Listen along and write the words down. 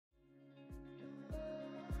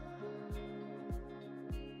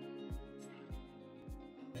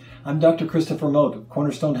I'm Dr. Christopher Mote of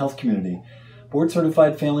Cornerstone Health Community,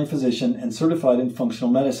 board-certified family physician and certified in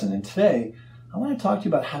functional medicine. And today, I want to talk to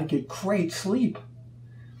you about how to get great sleep.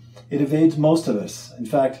 It evades most of us. In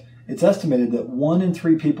fact, it's estimated that 1 in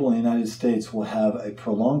 3 people in the United States will have a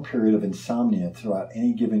prolonged period of insomnia throughout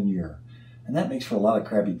any given year. And that makes for a lot of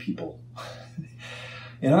crabby people.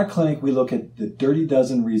 In our clinic, we look at the dirty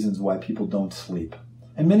dozen reasons why people don't sleep.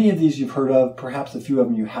 And many of these you've heard of, perhaps a few of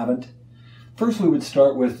them you haven't. First, we would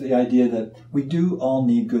start with the idea that we do all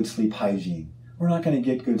need good sleep hygiene. We're not going to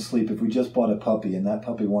get good sleep if we just bought a puppy and that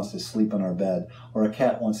puppy wants to sleep on our bed, or a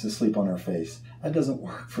cat wants to sleep on our face. That doesn't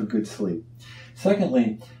work for good sleep.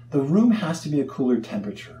 Secondly, the room has to be a cooler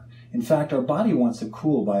temperature. In fact, our body wants to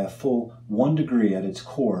cool by a full 1 degree at its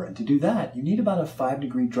core, and to do that, you need about a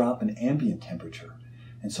 5-degree drop in ambient temperature.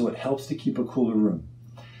 And so it helps to keep a cooler room.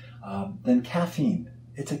 Then caffeine.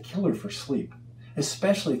 It's a killer for sleep,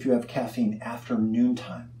 especially if you have caffeine after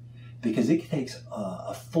noontime, because it takes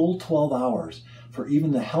a full 12 hours for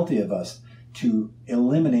even the healthy of us to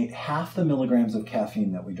eliminate half the milligrams of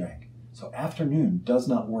caffeine that we drank. So afternoon does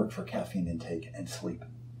not work for caffeine intake and sleep.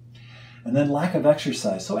 And then lack of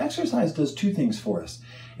exercise. So exercise does 2 things for us.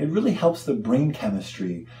 It really helps the brain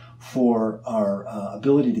chemistry for our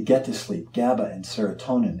ability to get to sleep, GABA and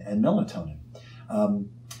serotonin and melatonin.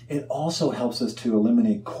 It also helps us to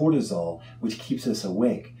eliminate cortisol, which keeps us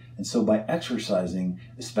awake. And so by exercising,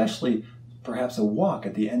 especially perhaps a walk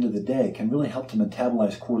at the end of the day, can really help to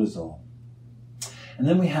metabolize cortisol. And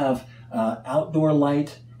then we have outdoor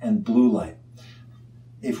light and blue light.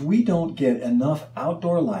 If we don't get enough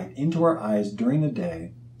outdoor light into our eyes during the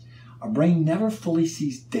day, our brain never fully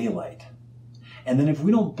sees daylight. And then if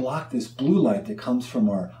we don't block this blue light that comes from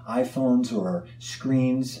our iPhones or our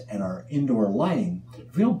screens and our indoor lighting,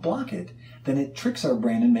 if we don't block it, then it tricks our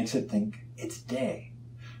brain and makes it think it's day.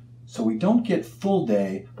 So we don't get full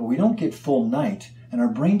day, but we don't get full night, and our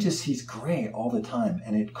brain just sees gray all the time,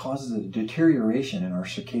 and it causes a deterioration in our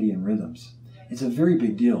circadian rhythms. It's a very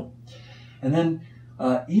big deal. And then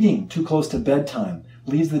eating too close to bedtime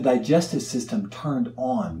leaves the digestive system turned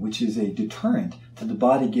on, which is a deterrent to the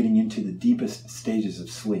body getting into the deepest stages of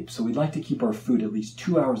sleep. So we'd like to keep our food at least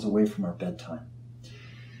 2 hours away from our bedtime.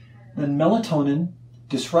 Then melatonin,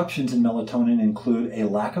 disruptions in melatonin include a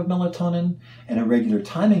lack of melatonin and irregular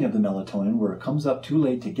timing of the melatonin, where it comes up too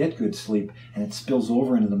late to get good sleep and it spills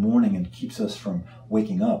over into the morning and keeps us from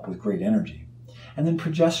waking up with great energy. And then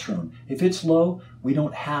progesterone. If it's low, we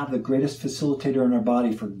don't have the greatest facilitator in our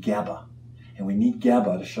body for GABA. And we need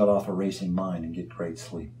GABA to shut off a racing mind and get great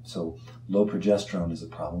sleep. So low progesterone is a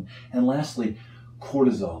problem. And lastly,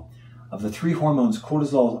 cortisol. Of the 3 hormones,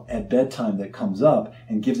 cortisol at bedtime that comes up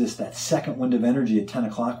and gives us that second wind of energy at 10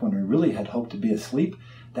 o'clock when we really had hoped to be asleep,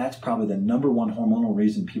 that's probably the #1 hormonal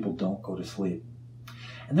reason people don't go to sleep.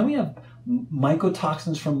 And then we have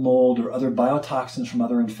mycotoxins from mold or other biotoxins from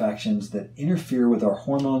other infections that interfere with our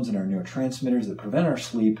hormones and our neurotransmitters that prevent our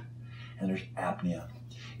sleep, and there's apnea.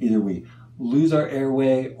 Either we lose our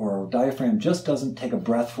airway or our diaphragm just doesn't take a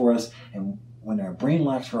breath for us, and when our brain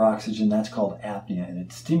lacks for oxygen, that's called apnea, and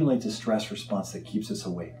it stimulates a stress response that keeps us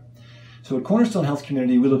awake. So at Cornerstone Health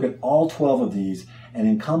Community, we look at all 12 of these, and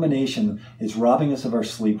in combination, it's robbing us of our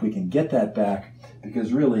sleep. We can get that back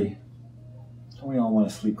because really, we all want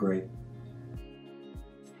to sleep great.